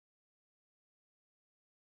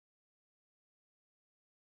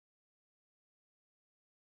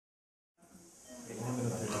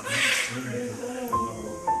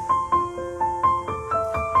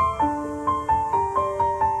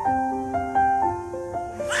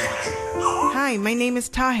Hi, my name is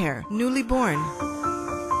Taher, newly born.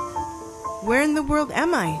 Where in the world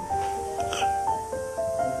am I?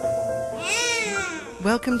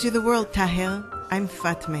 Welcome to the world, Taher. I'm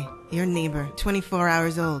Fatme, your neighbor, 24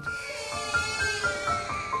 hours old.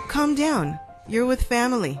 Calm down. You're with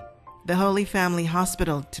family. The Holy Family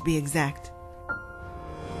Hospital, to be exact.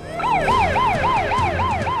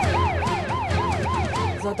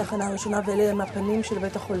 זו התחנה הראשונה ואלה הם הפנים של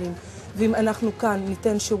בית החולים. ואם אנחנו כאן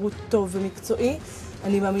ניתן שירות טוב ומקצועי,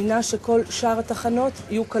 אני מאמינה שכל שאר התחנות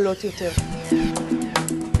יהיו קלות יותר.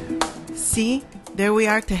 See, there we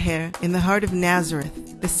are, Taher, in the heart of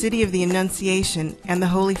Nazareth, the city of the Annunciation and the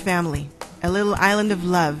Holy Family. A little island of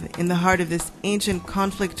love in the heart of this ancient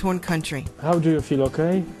conflict-torn country. How do you feel,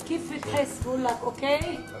 okay?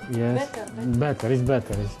 Okay? Yes. Better. It's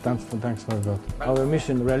better. Thanks for God. Our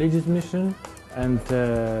mission, religious mission, and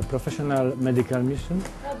professional medical mission,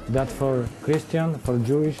 that for Christian, for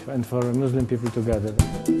Jewish, and for Muslim people together.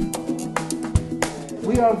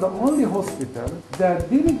 We are the only hospital that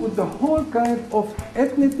dealing with the whole kind of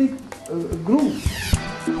ethnic groups.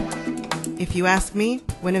 If you ask me,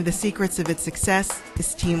 one of the secrets of its success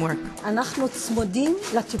is teamwork. אנחנו צמודים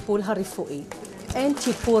לטיפול הרפואי. אין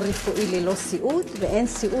טיפול רפואי ללא סיעוד ואין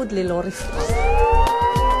סיעוד ללא רפואה.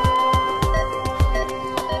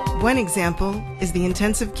 One example is the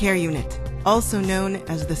intensive care unit, also known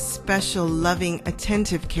as the special, loving,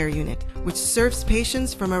 attentive care unit, which serves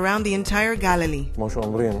patients from around the entire Galilee. כמו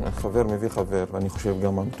שאומרים, חבר מביא חבר, ואני חושב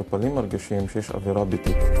גם המטופלים מרגישים שיש אווירה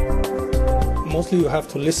ביתית. Mostly you have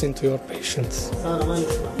to listen to your patients.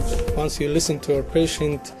 Once you listen to your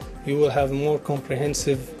patient, you will have more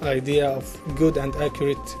comprehensive idea of good and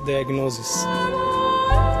accurate diagnosis.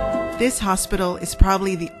 This hospital is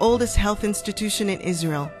probably the oldest health institution in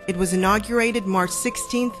Israel. It was inaugurated March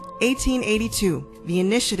 16, 1882, the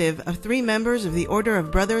initiative of 3 members of the Order of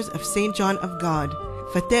Brothers of St. John of God,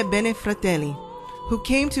 Frate Bene Fratelli, who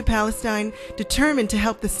came to Palestine determined to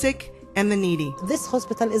help the sick and the needy. This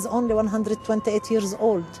hospital is only 128 years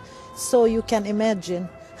old, so you can imagine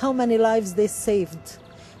how many lives they saved.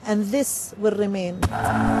 And this will remain.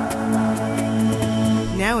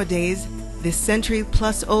 Nowadays, this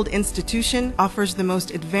century-plus-old institution offers the most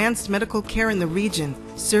advanced medical care in the region,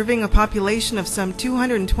 serving a population of some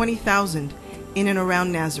 220,000 in and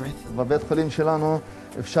around Nazareth. בבית חולים שלנו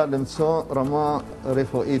אפשר למצוא רמה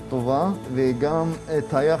רפואית טובה, וגם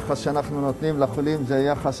את היחס שאנחנו נותנים לחולים זה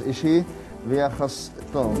יחס אישי ויחס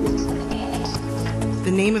טוב.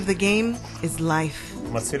 The name of the game is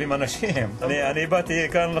life. מצילים אנשים. אני באתי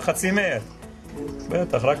כאן לחצי מת.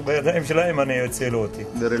 בטח, רק בידיים שלהם אני יוצאו אותי.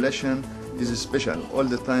 The relation is special. All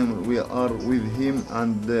the time we are with him,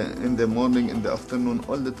 and in the morning, in the afternoon,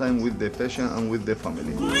 all the time with the patient and with the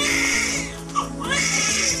family.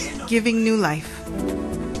 Giving new life.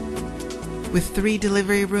 With 3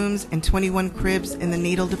 delivery rooms and 21 cribs in the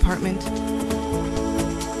natal department.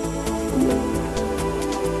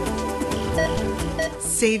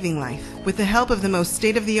 Saving life with the help of the most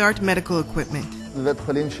state-of-the-art medical equipment. בבית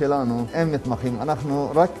חולים שלנו אין מתמחים,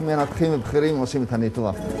 אנחנו רק מנתחים בכירים עושים את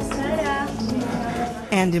הניתוח.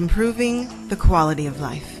 And improving the quality of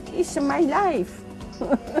life. It's my life.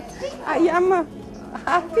 I am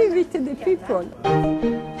happy with the people.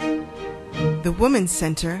 The Women's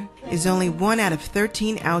Center is only 1 out of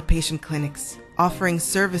 13 outpatient clinics, offering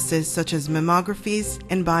services such as mammographies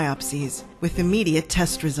and biopsies with immediate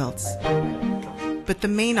test results. But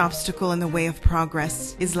the main obstacle in the way of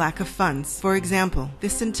progress is lack of funds. For example,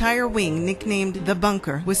 this entire wing, nicknamed the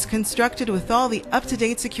Bunker, was constructed with all the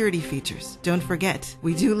up-to-date security features. Don't forget,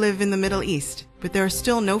 we do live in the Middle East, but there are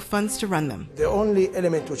still no funds to run them. The only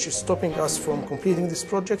element which is stopping us from completing this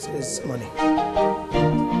project is money.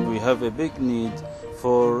 We have a big need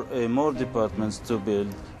for more departments to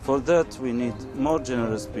build. For that, we need more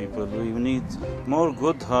generous people. We need more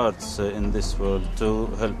good hearts in this world to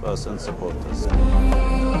help us and support us.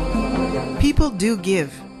 People do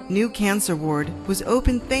give. New Cancer Ward was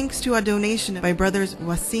opened thanks to a donation by brothers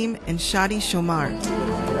Wasim and Shadi Shomar.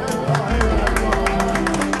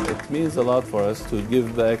 It means a lot for us to give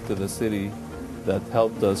back to the city that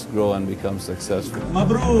helped us grow and become successful.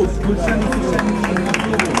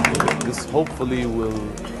 This hopefully will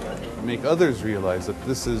make others realize that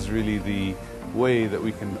this is really the way that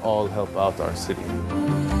we can all help out our city.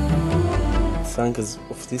 Thanks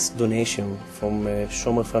of this donation from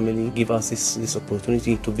Shomer family give us this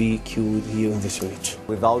opportunity to be cured here in this village.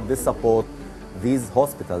 Without this support, this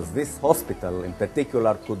hospital in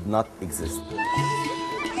particular could not exist.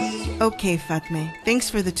 Okay, Fatme, thanks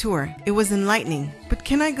for the tour. It was enlightening. But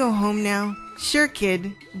can I go home now? Sure,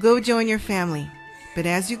 kid. Go join your family. But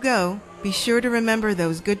as you go, Be sure to remember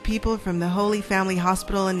those good people from the Holy Family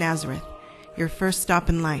Hospital in Nazareth, your first stop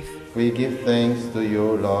in life. We give thanks to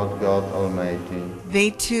you, Lord God Almighty.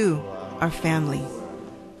 They too are family.